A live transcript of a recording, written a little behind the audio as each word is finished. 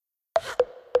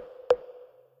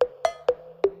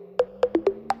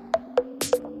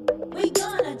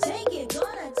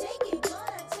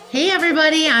Hey,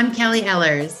 everybody, I'm Kelly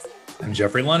Ellers, I'm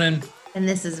Jeffrey Lennon. and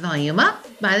this is Volume Up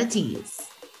by the Tees.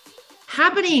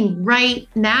 Happening right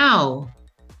now,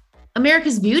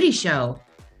 America's Beauty Show.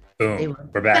 They Boom. were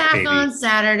We're back, back baby. on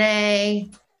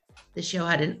Saturday. The show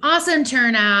had an awesome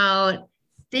turnout.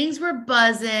 Things were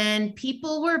buzzing.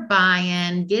 People were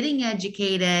buying, getting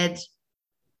educated.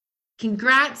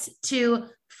 Congrats to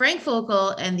Frank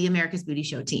Focal and the America's Beauty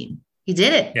Show team. He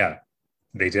did it. Yeah,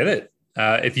 they did it.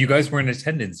 If you guys were in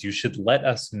attendance, you should let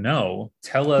us know.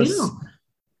 Tell us, Yeah.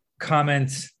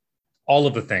 comment, all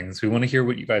of the things. We want to hear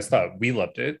what you guys thought. We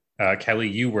loved it. Kelly,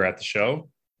 you were at the show.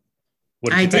 What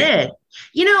did I you think?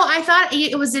 did. I thought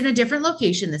it was in a different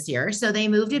location this year. So they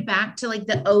moved it back to like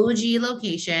the OG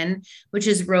location, which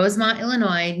is Rosemont,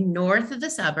 Illinois, north of the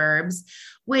suburbs,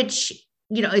 which,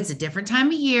 it's a different time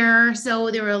of year.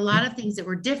 So there were a lot of things that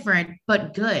were different,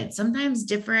 but good. Sometimes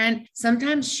different,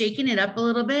 sometimes shaking it up a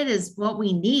little bit is what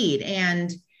we need. And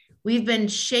we've been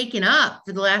shaken up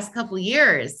for the last couple of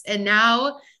years. And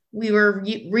now we were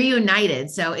reunited.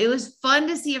 So it was fun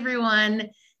to see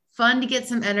everyone, fun to get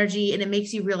some energy, and it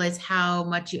makes you realize how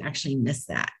much you actually miss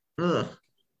that. Ugh.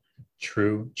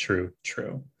 True.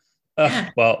 Yeah.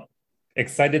 Well,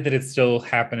 excited that it's still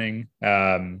happening.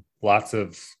 Lots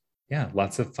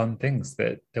of fun things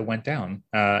that went down.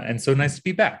 And so nice to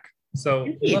be back. So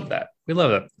we Indeed. love that. We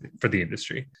love that for the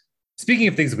industry. Speaking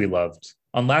of things we loved,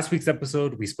 on last week's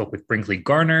episode, we spoke with Brinkley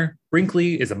Garner.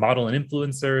 Brinkley is a model and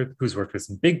influencer who's worked with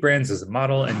some big brands as a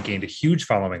model and gained a huge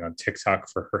following on TikTok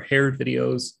for her hair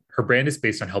videos. Her brand is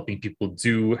based on helping people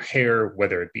do hair,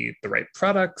 whether it be the right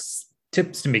products,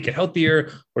 tips to make it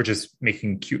healthier, or just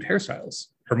making cute hairstyles.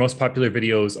 Her most popular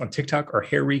videos on TikTok are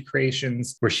hair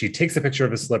recreations, where she takes a picture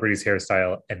of a celebrity's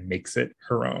hairstyle and makes it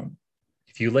her own.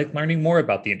 If you like learning more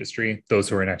about the industry, those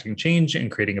who are enacting change and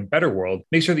creating a better world,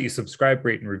 make sure that you subscribe,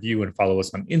 rate, and review, and follow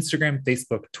us on Instagram,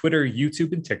 Facebook, Twitter,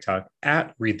 YouTube, and TikTok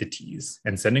at Read the Tees,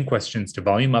 and send in questions to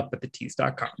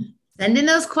volumeup@thetees.com. Send in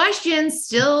those questions.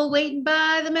 Still waiting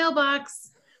by the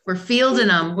mailbox. We're fielding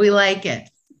them. We like it.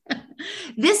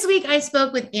 This week, I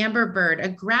spoke with Amber Bird, a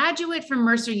graduate from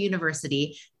Mercer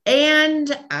University,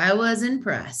 and I was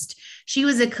impressed. She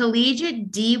was a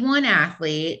collegiate D1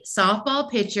 athlete, softball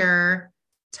pitcher,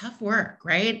 tough work,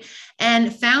 right?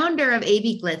 And founder of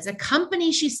AB Glitz, a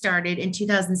company she started in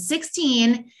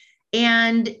 2016.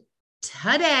 And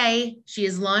today, she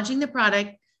is launching the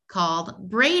product called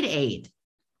Braid Aid.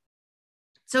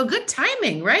 So good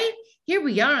timing, right? Here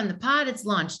we are on the pod. It's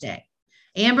launch day.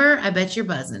 Amber, I bet you're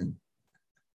buzzing.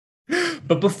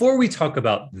 But before we talk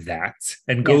about that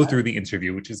and go through the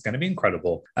interview, which is going to be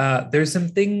incredible, there's some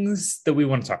things that we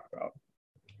want to talk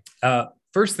about.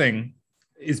 First thing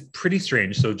is pretty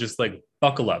strange. So just like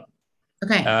buckle up.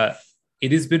 Okay.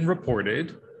 It has been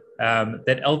reported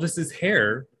that Elvis's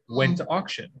hair went to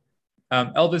auction.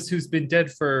 Elvis, who's been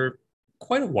dead for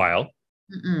quite a while,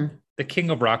 the king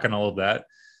of rock and all of that,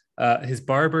 his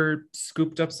barber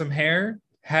scooped up some hair,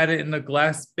 had it in a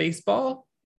glass baseball, ?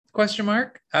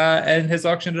 And has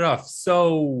auctioned it off.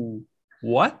 So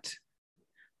what?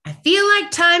 I feel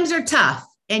like times are tough.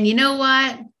 And you know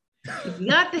what? If you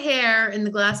got the hair in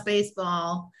the glass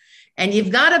baseball and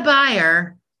you've got a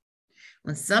buyer,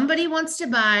 when somebody wants to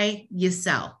buy, you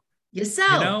sell. You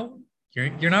sell.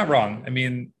 You're not wrong. I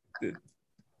mean,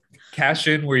 cash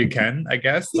in where you can, I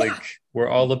guess. Yeah. Like we're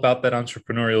all about that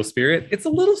entrepreneurial spirit. It's a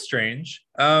little strange.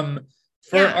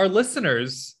 For our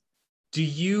listeners, do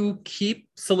you keep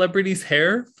celebrities'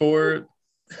 hair for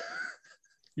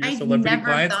your celebrity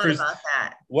clients? I've never thought about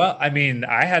that. Well, I mean,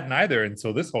 I hadn't either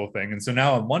until this whole thing. And so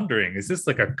now I'm wondering, is this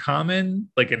like a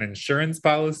common, like an insurance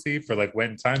policy for like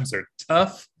when times are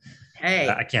tough? Hey,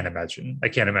 I can't imagine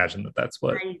that that's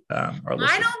what our listeners.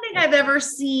 I don't think I've ever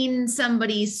seen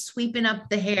somebody sweeping up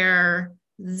the hair,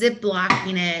 zip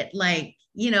blocking it. Like,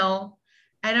 I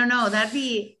don't know. That'd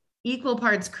be equal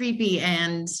parts creepy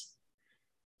and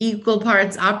equal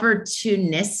parts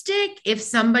opportunistic if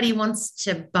somebody wants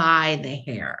to buy the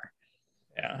hair.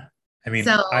 Yeah. I mean,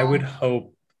 I would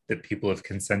hope that people have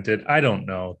consented. I don't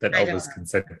know that Elvis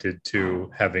consented to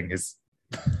having his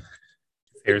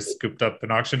hair scooped up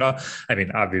and auctioned off. I mean,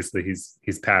 obviously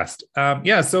he's passed.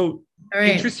 So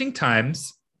interesting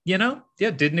times,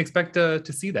 didn't expect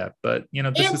to see that, but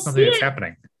this is something that's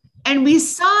happening. And we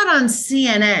saw it on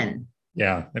CNN.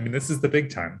 Yeah. I mean, this is the big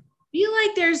time. Feel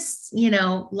like there's,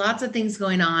 lots of things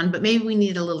going on, but maybe we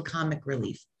need a little comic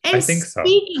relief. And I think so.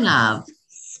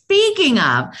 Speaking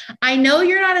of, I know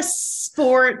you're not a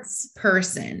sports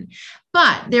person,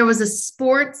 but there was a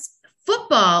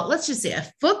let's just say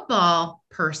a football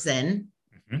person,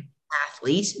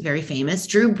 athlete, very famous,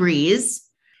 Drew Brees.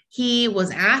 He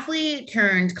was athlete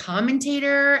turned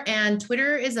commentator, and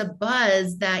Twitter is a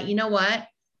buzz that, you know what?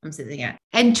 I'm sitting at.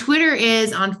 And Twitter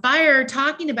is on fire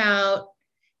talking about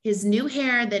his new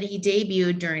hair that he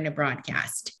debuted during a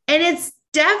broadcast. And it's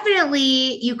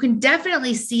definitely, you can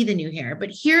definitely see the new hair.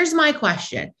 But here's my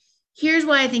question. Here's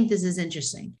why I think this is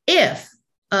interesting. If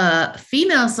a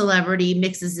female celebrity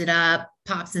mixes it up,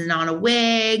 pops it on a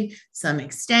wig, some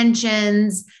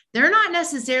extensions, they're not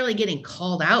necessarily getting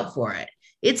called out for it.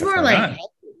 It's more like, hey,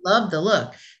 love the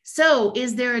look. So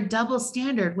is there a double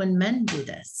standard when men do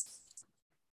this?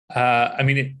 I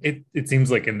mean, it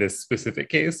seems like in this specific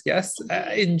case, yes.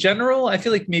 In general, I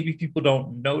feel like maybe people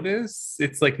don't notice.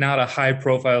 It's like not a high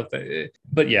profile thing.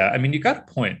 But yeah, I mean, you got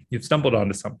a point. You've stumbled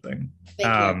onto something.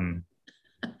 Thank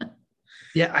you.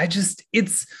 Yeah,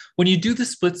 it's when you do the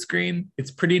split screen,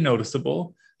 it's pretty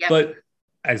noticeable. Yep. But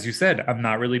as you said, I'm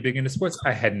not really big into sports.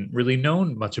 I hadn't really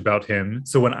known much about him.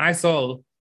 So when I saw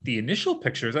the initial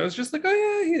pictures, I was just like,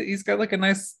 oh yeah, he's got like a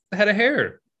nice head of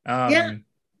hair. Yeah.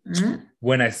 Mm-hmm.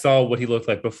 When I saw what he looked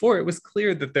like before, it was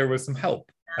clear that there was some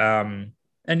help. And,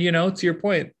 you know, to your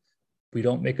point, we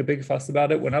don't make a big fuss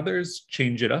about it when others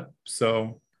change it up.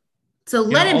 So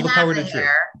let him have the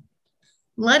hair.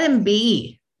 Let him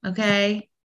be. Okay.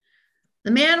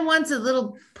 The man wants a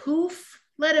little poof.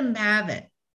 Let him have it.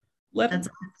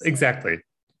 Exactly.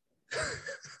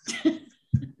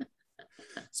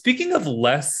 Speaking of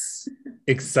less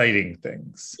exciting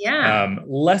things,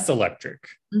 less electric.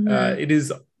 It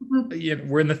is,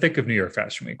 we're in the thick of New York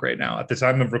Fashion Week right now. At the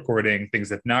time of recording, things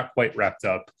have not quite wrapped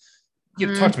up.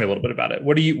 Talk to me a little bit about it.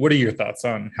 What are your thoughts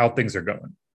on how things are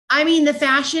going? I mean, the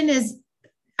fashion is,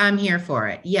 I'm here for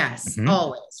it. Yes,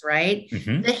 always, right?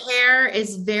 The hair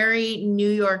is very New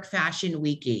York Fashion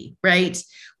Weeky, right?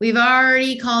 We've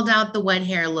already called out the wet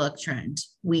hair look trend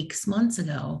months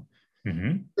ago.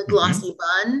 The glossy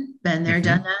bun, been there,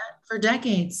 done that for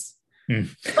decades.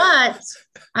 But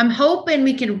I'm hoping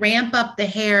we can ramp up the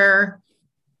hair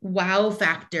wow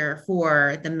factor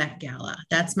for the Met Gala.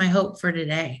 That's my hope for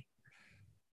today.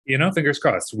 You know, fingers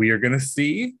crossed. We are going to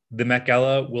see the Met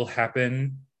Gala will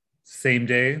happen same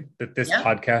day that this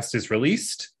podcast is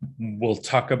released. We'll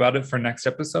talk about it for next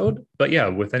episode. But yeah,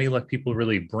 with any luck, people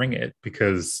really bring it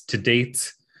because to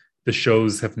date, the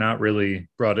shows have not really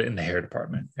brought it in the hair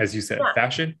department. As you said,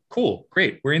 fashion, cool,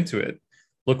 great, we're into it.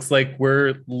 Looks like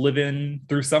we're living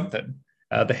through something.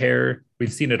 The hair,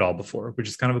 we've seen it all before, which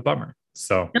is kind of a bummer.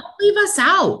 So don't leave us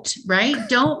out, right?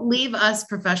 Don't leave us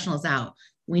professionals out.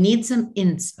 We need some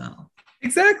inspo.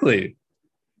 Exactly.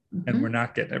 And we're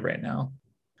not getting it right now.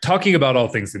 Talking about all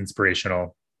things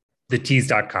inspirational,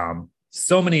 thetease.com.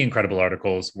 So many incredible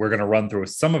articles. We're going to run through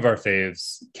some of our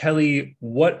faves. Kelly,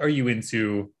 what are you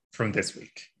into from this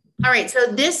week? All right.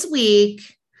 So this week,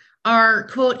 our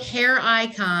quote hair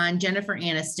icon, Jennifer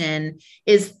Aniston,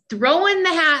 is throwing the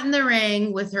hat in the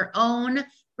ring with her own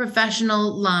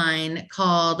professional line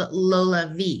called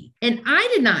Lola V. And I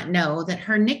did not know that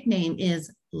her nickname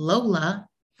is Lola,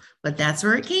 but that's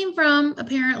where it came from,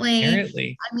 apparently. I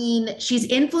mean, she's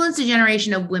influenced a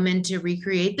generation of women to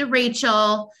recreate the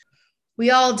Rachel.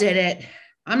 We all did it.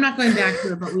 I'm not going back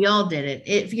to it, but we all did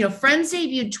it. Friends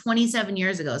debuted 27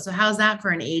 years ago. So how's that for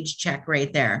an age check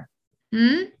right there?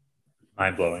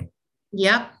 Mind-blowing.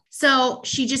 Yep. So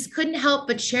she just couldn't help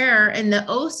but share in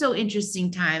the so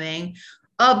interesting timing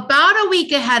about a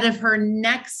week ahead of her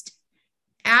next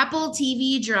Apple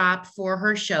TV drop for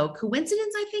her show.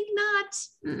 Coincidence? I think not.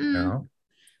 No.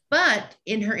 But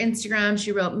in her Instagram,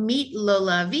 she wrote, "Meet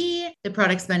Lola V. The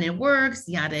product's been in works,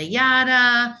 yada,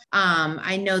 yada."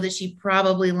 I know that she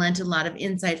probably lent a lot of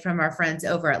insight from our friends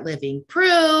over at Living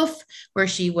Proof, where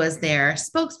she was their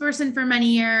spokesperson for many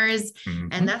years.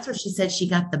 And that's where she said she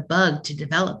got the bug to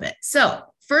develop it. So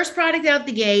first product out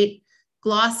the gate,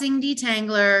 glossing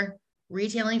detangler,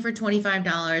 retailing for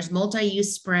 $25,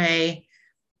 multi-use spray.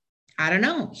 I don't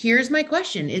know. Here's my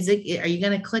question. Are you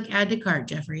going to click add to cart,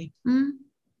 Jeffrey?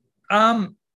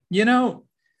 The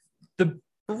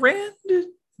brand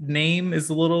name is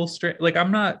a little strange. Like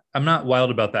I'm not wild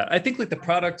about that. I think like the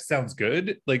product sounds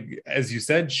good. Like, as you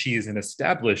said, she is an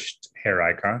established hair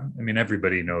icon. I mean,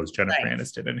 everybody knows Jennifer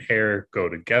Aniston and hair go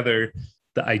together.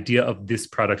 The idea of this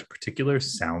product in particular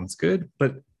sounds good,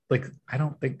 but like, I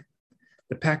don't think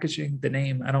the packaging, the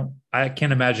name, I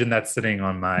can't imagine that sitting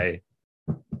on my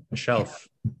shelf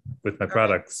with my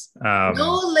products. No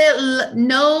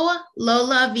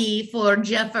Lola V for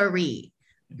Jeffrey.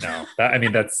 No,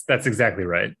 that's exactly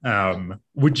right.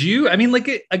 Would you? I mean,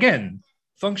 like again,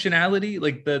 functionality,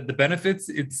 like the benefits.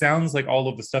 It sounds like all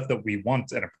of the stuff that we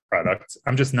want in a product.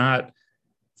 I'm just not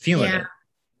feeling it.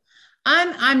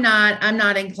 I'm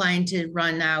not inclined to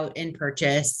run out and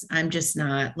purchase. I'm just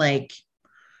not like,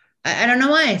 I don't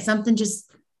know why. Something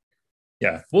just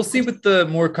Yeah, we'll see with the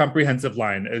more comprehensive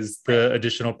line as the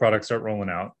additional products start rolling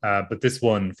out. But this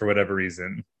one, for whatever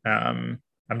reason, I'm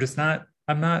just not.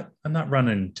 I'm not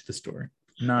running to the store.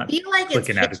 I'm not feel like it's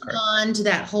clicking add to catching cart. on to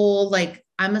that whole like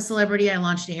I'm a celebrity. I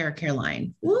launched a hair care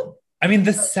line. Whoop. I mean,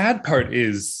 the sad part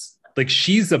is like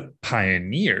she's a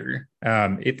pioneer.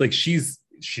 It like she's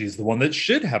the one that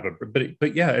should have a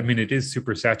but yeah, I mean, it is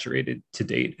super saturated to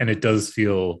date, and it does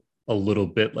feel a little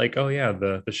bit like, oh yeah,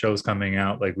 the show's coming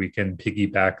out, like we can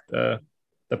piggyback the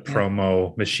Yeah.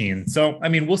 promo machine. So I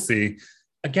mean, we'll see.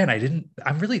 Again,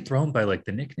 I'm really thrown by like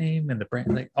the nickname and the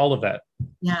brand, like all of that.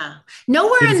 Yeah.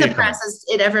 Nowhere Didn't in see the it coming. press has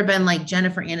it ever been like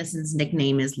Jennifer Aniston's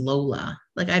nickname is Lola.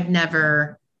 Like I've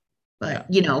never, Yeah.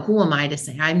 but who am I to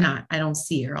say? I don't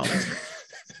see her all the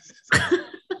time.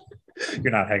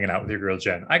 You're not hanging out with your girl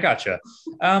Jen. I gotcha.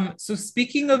 So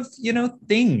speaking of,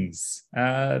 things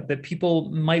that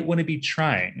people might want to be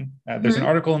trying, there's an Mhm.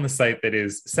 article on the site that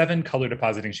is 7 color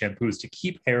depositing shampoos to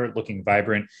keep hair looking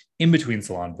vibrant in between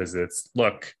salon visits.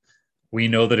 Look, we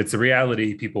know that it's a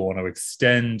reality. People want to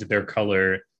extend their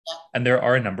color, and there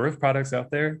are a number of products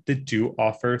out there that do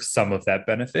offer some of that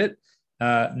benefit.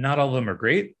 Not all of them are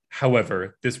great.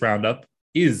 However, this roundup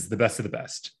is the best of the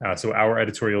best. So our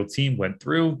editorial team went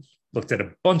through, looked at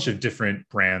a bunch of different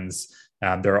brands.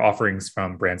 There are offerings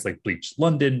from brands like Bleach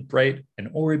London, Bright, and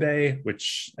Oribe,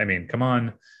 which, I mean, come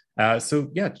on.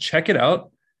 So yeah, check it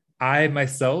out. I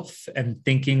myself am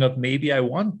thinking of maybe I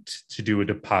want to do a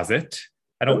deposit.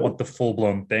 I don't want Ooh, the full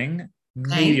blown thing.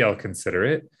 Maybe okay. I'll consider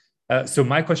it. So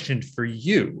my question for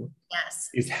you Yes.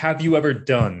 is, have you ever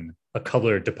done a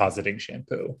color depositing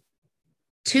shampoo?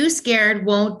 Too scared,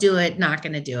 won't do it, not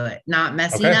going to do it. Not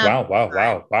messing Okay. up. Wow. Wow.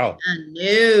 Wow. Wow.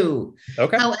 No.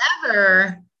 Okay.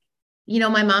 However,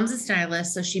 my mom's a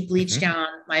stylist, so she bleached Mhm. down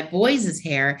my boys'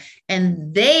 hair,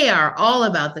 and they are all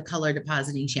about the color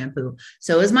depositing shampoo.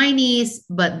 So is my niece,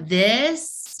 but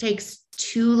this takes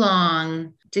too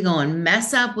long to go and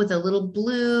mess up with a little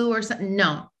blue or something.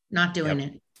 No, not doing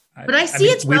Yep. it. I, But I I see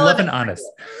mean, it's we love relevant an for honest.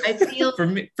 you. I feel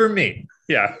For me,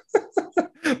 yeah.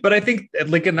 But I think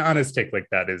like an honest take like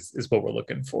that is what we're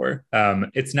looking for.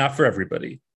 It's not for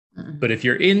everybody, mm, but if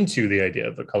you're into the idea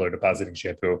of a color depositing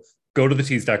shampoo, go to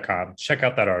thetease.com, check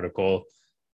out that article,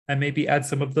 and maybe add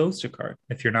some of those to cart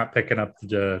if you're not picking up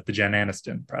the Jen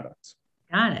Aniston products.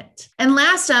 got it. And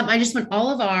last up, I just want all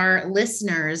of our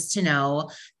listeners to know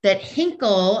that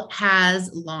Hinkle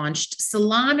has launched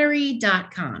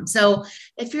Salonery.com. So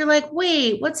if you're like,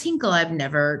 wait, what's Hinkle? I've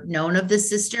never known of the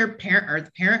sister parent or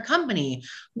the parent company.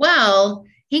 Well,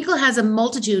 Hinkle has a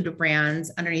multitude of brands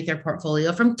underneath their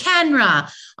portfolio from Kenra,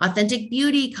 Authentic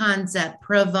Beauty Concept,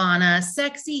 Pravana,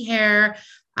 Sexy Hair,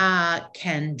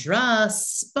 Kendra,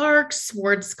 Sparks,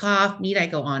 Schwarzkopf, need I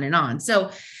go on and on.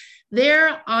 So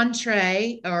their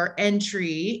entree or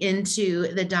entry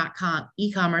into the .com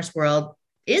e-commerce world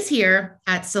is here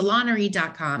at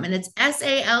salonery.com, and it's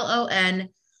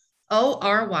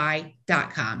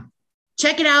SALONORY.com.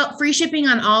 Check it out. Free shipping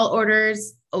on all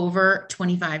orders over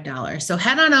 $25. So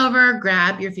head on over,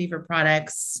 grab your favorite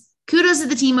products. Kudos to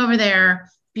the team over there.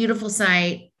 Beautiful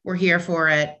site. We're here for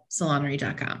it.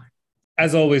 Salonery.com.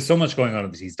 As always, so much going on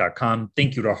at thetease.com.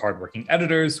 Thank you to our hardworking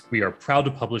editors. We are proud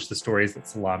to publish the stories that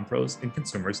salon pros and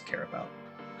consumers care about.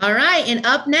 All right. And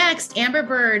up next, Amber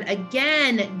Bird,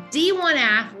 again, D1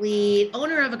 athlete,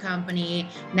 owner of a company,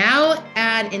 now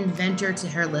add inventor to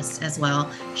her list as well.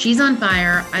 She's on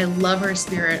fire. I love her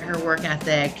spirit, her work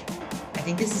ethic. I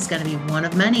think this is going to be one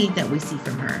of many that we see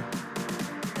from her.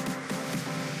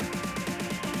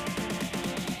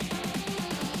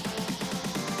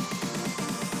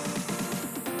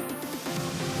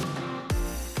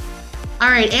 All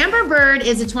right, Amber Bird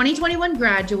is a 2021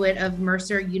 graduate of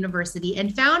Mercer University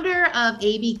and founder of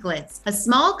AB Glitz, a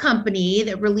small company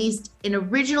that released an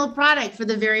original product for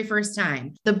the very first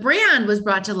time. The brand was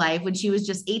brought to life when she was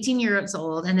just 18 years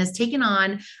old and has taken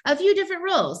on a few different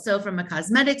roles. So from a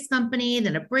cosmetics company,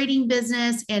 then a braiding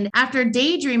business. And after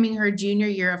daydreaming her junior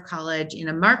year of college in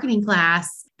a marketing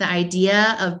class, the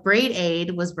idea of Braid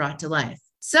Aid was brought to life.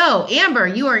 So Amber,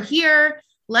 you are here.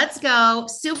 Let's go.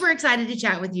 Super excited to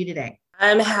chat with you today.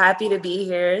 I'm happy to be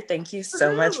here. Thank you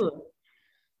so much.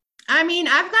 I mean,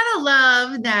 I've got to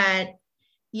love that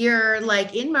you're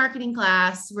like in marketing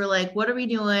class. We're like, what are we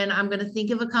doing? I'm going to think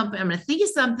of a company. I'm going to think of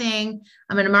something.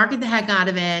 I'm going to market the heck out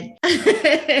of it.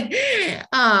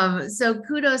 So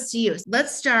kudos to you.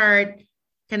 Let's start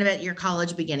kind of at your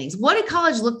college beginnings. What did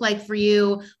college look like for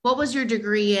you? What was your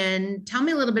degree in? Tell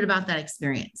me a little bit about that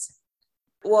experience.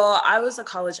 Well, I was a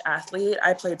college athlete.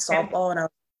 I played softball when I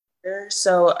was younger.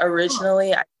 So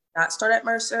originally, I did not start at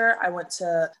Mercer. I went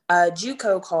to a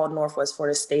JUCO called Northwest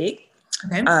Florida State.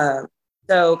 Okay.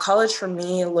 So college for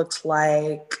me looked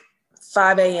like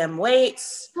 5 a.m.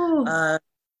 weights,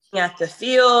 at the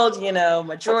field,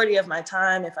 majority of my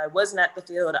time. If I wasn't at the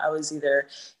field, I was either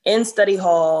in study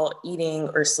hall, eating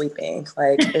or sleeping.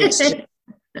 Like it's just,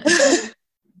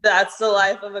 that's the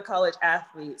life of a college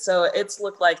athlete. So it's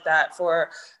looked like that for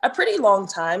a pretty long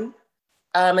time.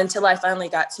 Until I finally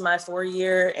got to my 4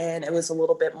 year and it was a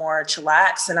little bit more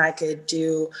chillax and I could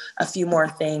do a few more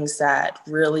things that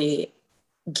really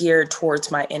geared towards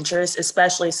my interests,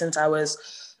 especially since I was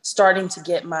starting to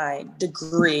get my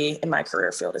degree in my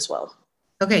career field as well.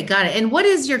 Okay, got it. And what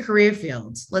is your career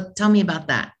field? Tell me about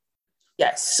that.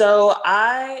 Yes, so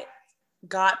I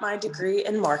got my degree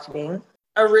in marketing.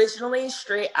 Originally,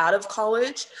 straight out of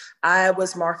college, I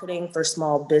was marketing for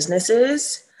small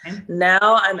businesses. Okay. Now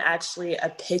I'm actually a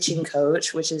pitching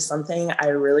coach, which is something I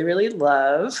really, really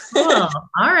love. Oh,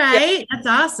 all right. Yeah. That's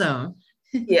awesome.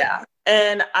 Yeah.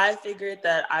 And I figured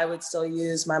that I would still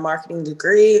use my marketing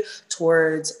degree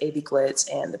towards AB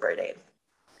Glitz and the Braid Aid.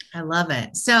 I love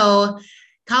it. So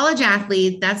college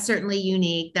athlete, that's certainly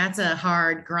unique. That's a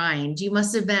hard grind. You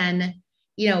must have been,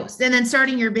 and then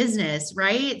starting your business,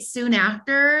 right? Soon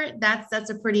after, that's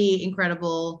a pretty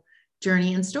incredible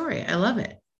journey and story. I love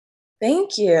it.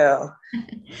 Thank you.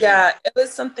 Yeah, it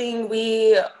was something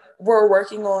we were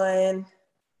working on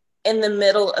in the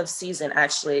middle of season,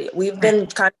 actually. We've been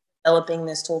kind of developing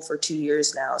this tool for 2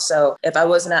 years now. So if I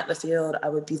wasn't at the field, I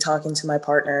would be talking to my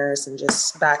partners and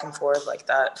just back and forth like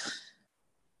that.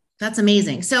 That's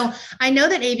amazing. So I know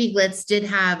that AB Glitz did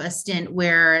have a stint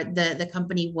where the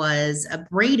company was a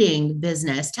braiding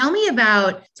business. Tell me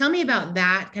about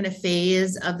that kind of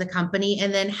phase of the company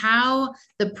and then how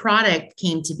the product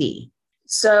came to be.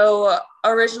 So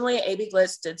originally AB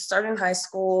Glitz did start in high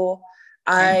school.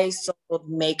 I sold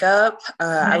makeup.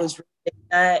 I was really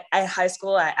at high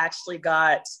school. I actually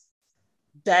got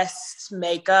best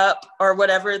makeup or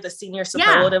whatever the senior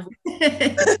superlative.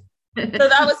 Yeah. So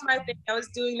that was my thing. I was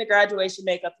doing the graduation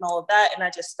makeup and all of that, and I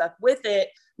just stuck with it.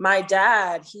 My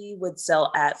dad, he would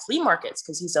sell at flea markets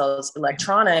because he sells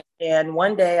electronics. And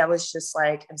one day I was just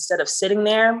like, instead of sitting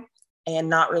there and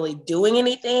not really doing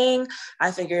anything,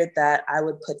 I figured that I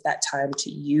would put that time to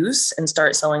use and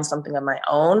start selling something of my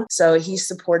own. So he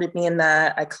supported me in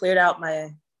that. I cleared out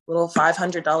my little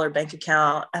 $500 bank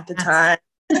account at the time.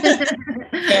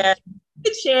 And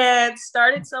chance,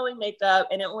 started selling makeup,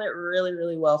 and it went really,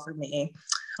 really well for me.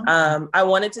 I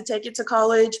wanted to take it to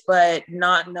college, but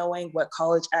not knowing what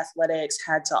college athletics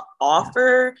had to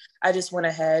offer, I just went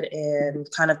ahead and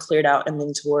kind of cleared out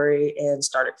inventory and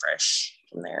started fresh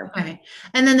from there. Okay.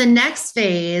 And then the next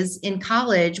phase in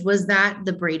college, was that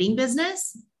the braiding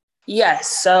business?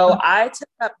 Yes. So I took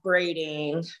up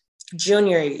braiding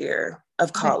junior year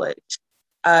of college.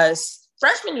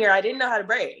 Freshman year, I didn't know how to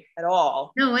braid at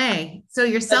all. No way. So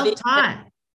you're self-taught.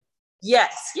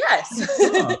 Yes.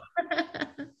 Cool.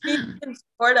 In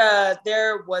Florida,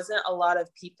 there wasn't a lot of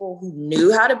people who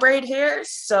knew how to braid hair.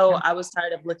 So I was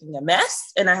tired of looking a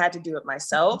mess and I had to do it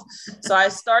myself. So I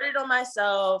started on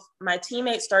myself. My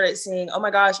teammates started saying, oh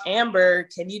my gosh, Amber,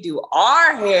 can you do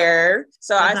our hair?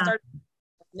 So I started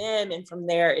them, and from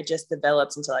there, it just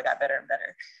developed until I got better and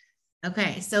better.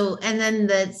 Okay. So, and then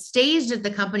the stage that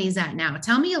the company's at now,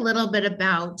 tell me a little bit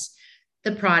about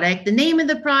the product, the name of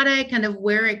the product, kind of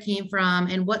where it came from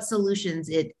and what solutions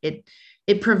it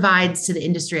provides to the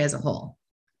industry as a whole.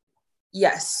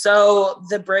 Yes. So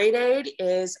the Braid Aid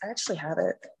is, I actually have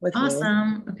it with me.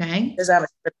 Awesome. Okay. Because I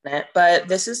haven't written it, but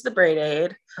this is the Braid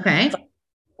Aid. Okay.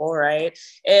 All right.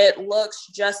 It looks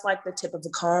just like the tip of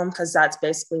the comb because that's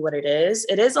basically what it is.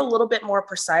 It is a little bit more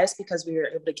precise because we were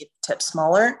able to get the tip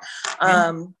smaller.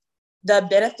 Okay. The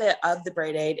benefit of the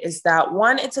Braid Aid is that,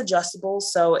 one, it's adjustable,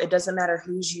 so it doesn't matter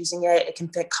who's using it. It can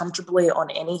fit comfortably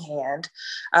on any hand.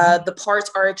 The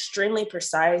parts are extremely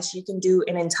precise. You can do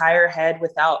an entire head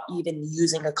without even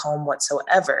using a comb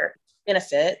whatsoever.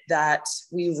 Benefit that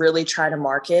we really try to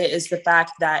market is the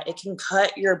fact that it can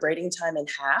cut your braiding time in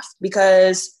half,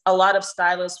 because a lot of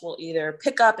stylists will either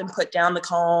pick up and put down the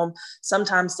comb.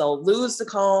 Sometimes they'll lose the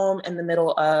comb in the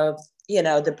middle of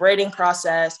the braiding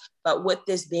process. But with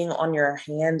this being on your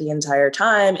hand the entire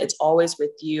time, it's always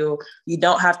with you. You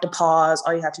don't have to pause.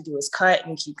 All you have to do is cut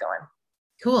and keep going.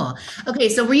 Cool. Okay.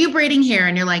 So were you braiding hair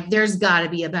and you're like, there's got to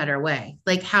be a better way?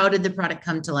 Like, how did the product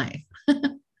come to life?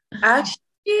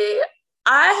 Actually,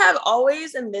 I have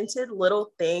always invented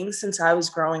little things since I was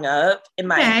growing up in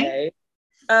my day.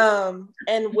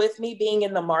 And with me being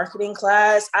in the marketing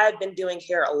class, I've been doing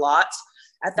hair a lot.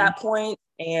 at that point,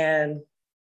 and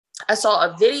I saw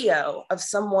a video of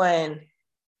someone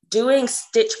doing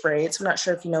stitch braids. I'm not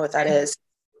sure if you know what that is,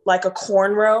 like a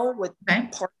cornrow with part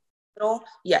in the middle.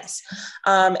 Yes.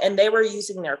 And they were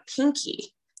using their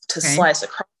pinky to slice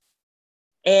across.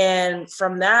 And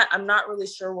from that, I'm not really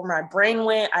sure where my brain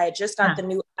went. I had just got the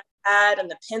new iPad and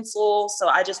the pencil, so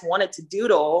I just wanted to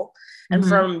doodle. And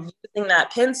from using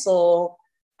that pencil,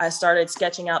 I started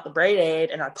sketching out the braid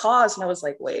aid, and I paused and I was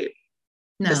like, wait,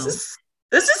 this is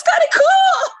kind of cool.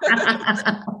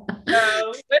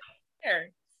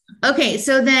 Okay,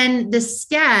 so then the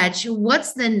sketch,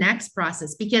 what's the next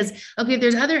process? Because, okay,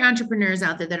 there's other entrepreneurs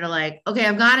out there that are like, okay,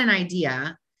 I've got an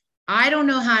idea. I don't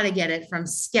know how to get it from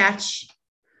sketch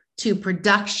to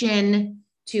production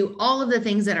to all of the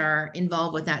things that are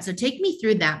involved with that. So take me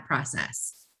through that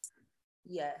process.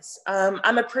 Yes,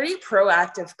 I'm a pretty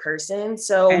proactive person.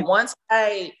 So once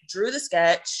I drew the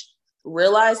sketch,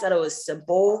 realized that it was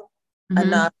simple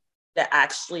enough to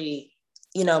actually,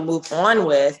 move on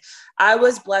with, I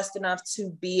was blessed enough to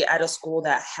be at a school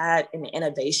that had an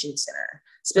innovation center,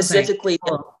 specifically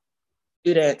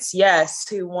students,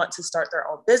 who want to start their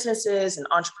own businesses and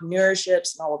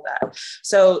entrepreneurships and all of that.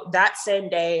 So that same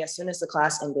day, as soon as the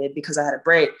class ended, because I had a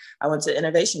break, I went to the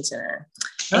innovation center.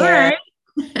 My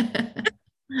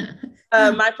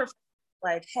professor was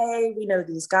like, hey, we know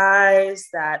these guys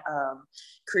that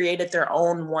created their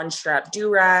own one-strap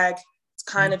do-rag. It's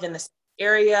kind of in the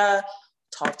area.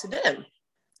 Talk to them.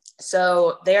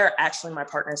 So they're actually my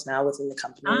partners now within the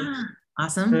company.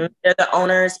 Awesome. They're the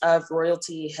owners of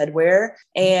Royalty Headwear.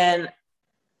 And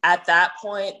at that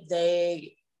point,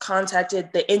 they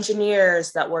contacted the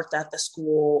engineers that worked at the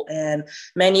school and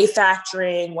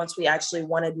manufacturing once we actually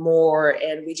wanted more.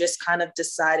 And we just kind of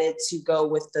decided to go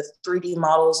with the 3D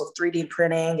models of 3D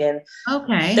printing. And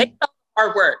they did all the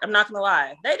hard work. I'm not going to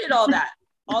lie. They did all that,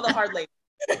 all the hard labor.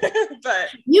 But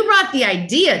you brought the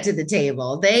idea to the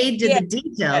table. They did the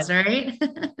details, right?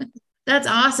 That's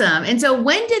awesome. And so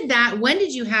when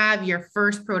did you have your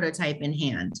first prototype in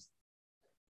hand?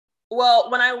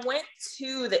 Well, when I went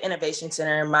to the innovation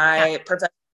center, my professor,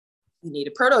 you need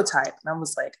a prototype. And I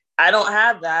was like, I don't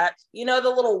have that. The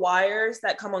little wires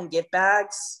that come on gift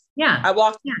bags? Yeah. I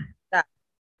walked that,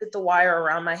 put the wire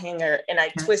around my hanger, and I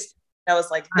twisted. I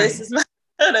was like, this is my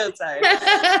prototype.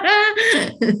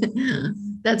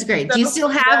 That's great. Do you still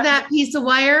have that piece of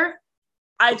wire?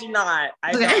 I do not.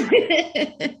 I don't.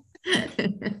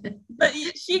 But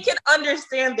she can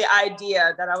understand the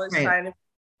idea that I was trying to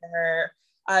to her.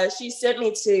 She sent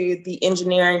me to the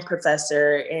engineering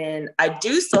professor, and I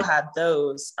do still have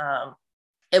those.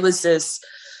 It was this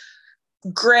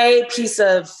gray piece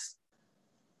of,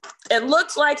 it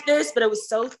looked like this, but it was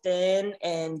so thin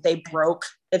and they broke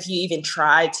if you even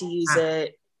tried to use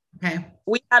it. Okay.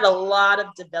 We had a lot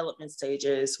of development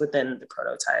stages within the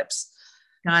prototypes.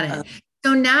 Got it.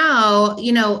 So now,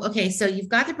 so you've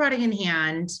got the product in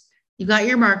hand, you've got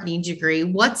your marketing degree.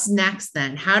 What's next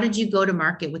then? How did you go to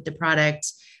market with the product?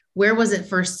 Where was it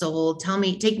first sold?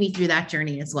 Take me through that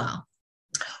journey as well.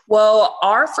 Well,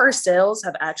 our first sales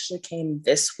have actually came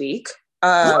this week.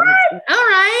 What? All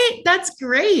right. That's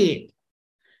great.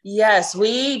 Yes,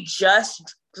 we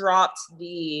just dropped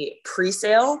the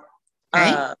pre-sale.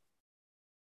 What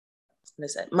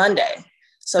is it? Monday.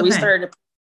 So we started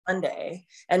Monday,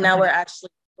 and now we're actually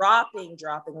dropping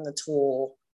the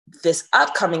tool this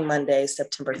upcoming Monday,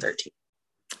 September 13th.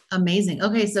 Amazing.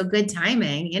 Okay. So good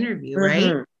timing interview,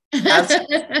 right? I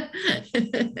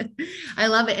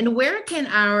love it. And where can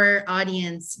our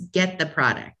audience get the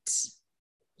product?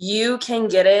 You can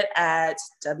get it at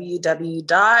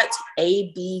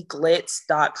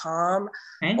www.abglitz.com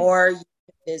or you can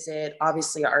visit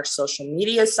obviously our social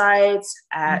media sites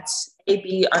at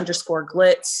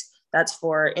ab_glitz. That's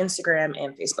for Instagram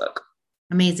and Facebook.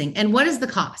 Amazing. And what is the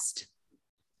cost?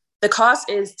 The cost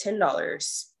is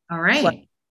 $10. All right.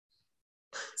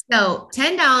 So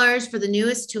 $10 for the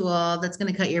newest tool that's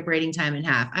going to cut your braiding time in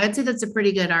half. I would say that's a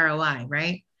pretty good ROI,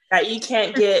 right? You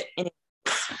can't get any.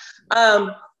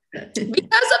 Because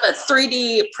of a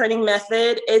 3D printing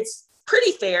method, it's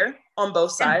pretty fair on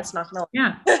both sides. Not gonna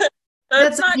lie. So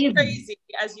it's not crazy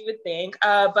as you would think.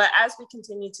 But as we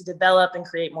continue to develop and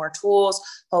create more tools,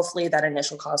 hopefully that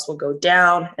initial cost will go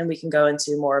down and we can go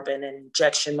into more of an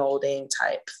injection molding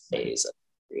type phase of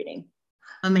reading.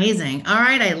 Amazing. All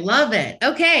right. I love it.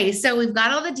 Okay. So we've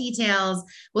got all the details.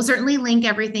 We'll certainly link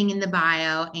everything in the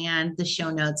bio and the show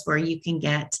notes where you can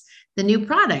get the new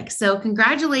product. So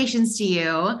congratulations to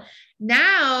you.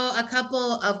 Now, a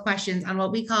couple of questions on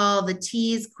what we call the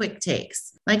Tease quick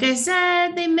takes. Like I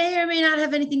said, they may or may not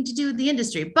have anything to do with the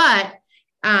industry, but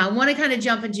Want to kind of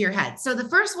jump into your head. So the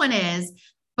first one is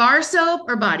bar soap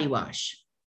or body wash?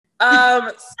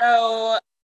 So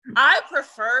I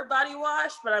prefer body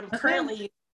wash, but I'm currently using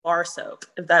bar soap,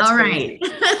 if that's all right.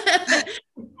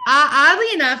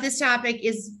 Oddly enough, this topic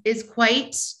is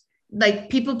quite like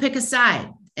people pick a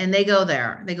side and they go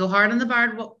there. They go hard on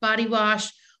the body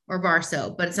wash or bar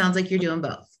soap, but it sounds like you're doing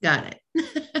both. Got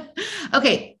it.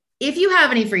 Okay. If you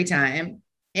have any free time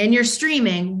and you're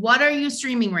streaming, what are you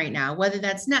streaming right now? Whether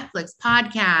that's Netflix,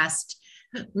 podcast,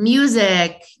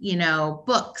 music,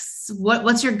 books,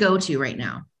 what's your go-to right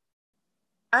now?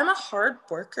 I'm a hard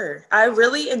worker. I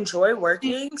really enjoy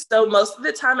working. So most of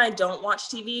the time I don't watch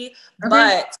TV,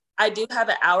 but I do have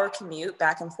an hour commute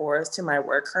back and forth to my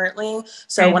work currently.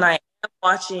 So when I am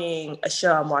watching a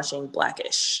show, I'm watching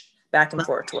Blackish back and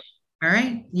forth to work. All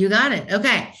right. You got it.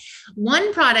 Okay.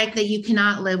 One product that you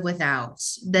cannot live without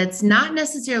that's not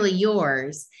necessarily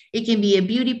yours. It can be a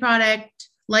beauty product,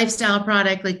 lifestyle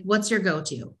product. Like what's your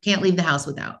go-to? Can't leave the house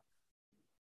without.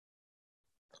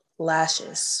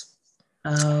 Lashes.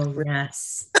 Oh,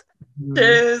 yes.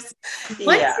 Once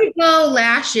you go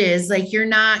lashes, like you're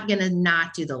not going to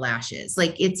not do the lashes.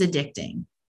 Like it's addicting.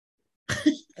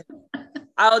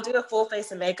 I'll do a full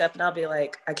face of makeup and I'll be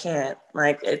like, I can't.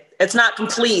 Like it's not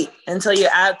complete until you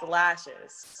add the lashes.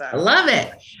 So. I love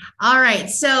it. All right.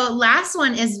 So last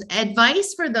one is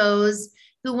advice for those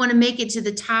who want to make it to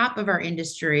the top of our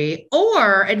industry,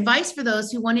 or advice for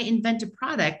those who want to invent a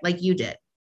product like you did.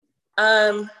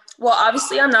 Well,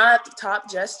 obviously I'm not at the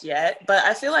top just yet, but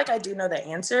I feel like I do know the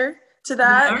answer to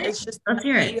that. Right. It's just let's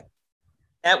hear it.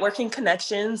 Networking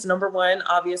connections, number one,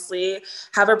 obviously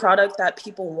have a product that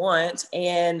people want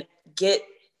and get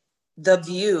the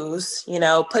views,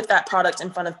 put that product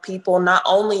in front of people, not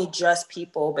only just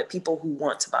people, but people who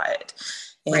want to buy it.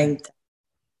 And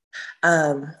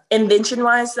invention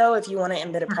wise though, if you want to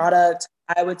invent a product,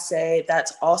 I would say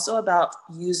that's also about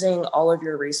using all of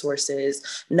your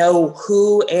resources, know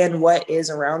who and what is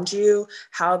around you,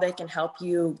 how they can help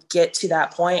you get to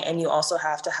that point. And you also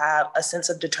have to have a sense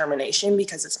of determination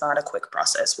because it's not a quick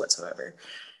process whatsoever.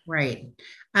 Right.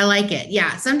 I like it.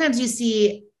 Yeah. Sometimes you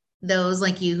see those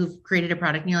like you who've created a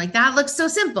product and you're like, that looks so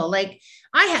simple. Like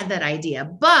I had that idea,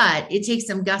 but it takes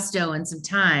some gusto and some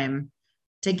time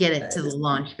to get it to the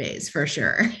launch phase for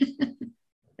sure.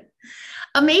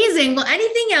 Amazing. Well,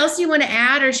 anything else you want to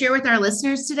add or share with our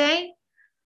listeners today?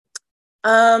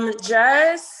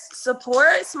 Just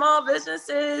support small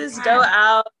businesses. Go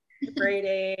out to Braid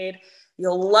Aid.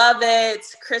 You'll love it.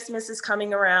 Christmas is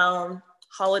coming around.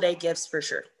 Holiday gifts for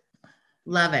sure.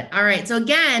 Love it. All right. So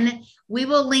again, we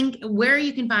will link where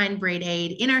you can find Braid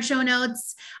Aid in our show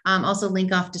notes. Also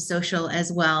link off to social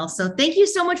as well. So thank you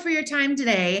so much for your time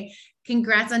today.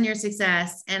 Congrats on your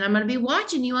success. And I'm going to be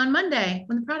watching you on Monday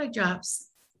when the product drops.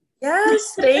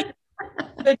 Yes. Thank you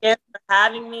again for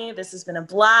having me. This has been a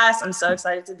blast. I'm so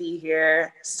excited to be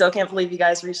here. Still can't believe you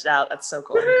guys reached out. That's so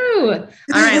cool. Woo-hoo. All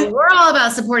right. We're all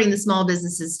about supporting the small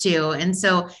businesses too. And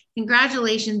so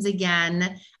congratulations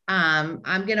again.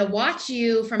 I'm going to watch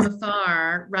you from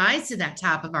afar rise to that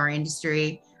top of our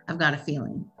industry. I've got a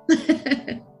feeling.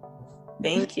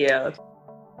 Thank you.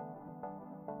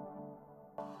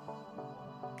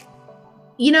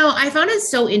 I found it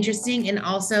so interesting and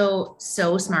also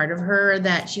so smart of her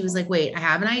that she was like, wait, I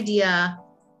have an idea.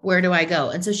 Where do I go?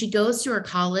 And so she goes to her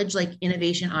college, like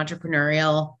innovation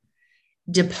entrepreneurial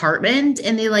department,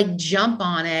 and they like jump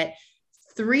on it,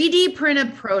 3D print a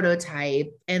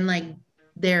prototype, and like,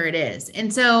 there it is.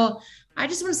 And so I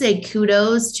just want to say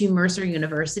kudos to Mercer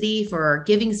University for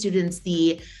giving students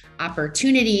the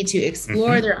opportunity to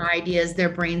explore their ideas, their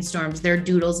brainstorms, their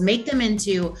doodles, make them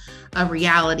into a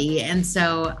reality. And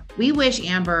so we wish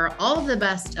Amber all the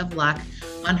best of luck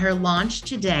on her launch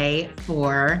today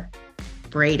for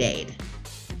Braid Aid.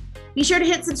 Be sure to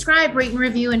hit subscribe, rate and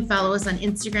review, and follow us on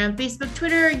Instagram, Facebook,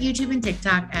 Twitter, YouTube, and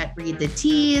TikTok at Read the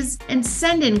Tease, and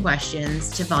send in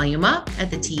questions to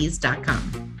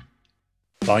volumeup@thetease.com.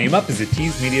 Volume Up is a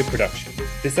Tease Media production.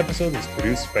 This episode was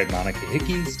produced by Monica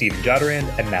Hickey, Steven Jodarand,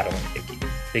 and Madeline Hickey.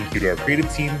 Thank you to our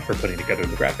creative team for putting together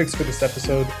the graphics for this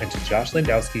episode, and to Josh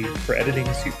Landowski for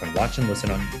editing so you can watch and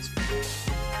listen on YouTube.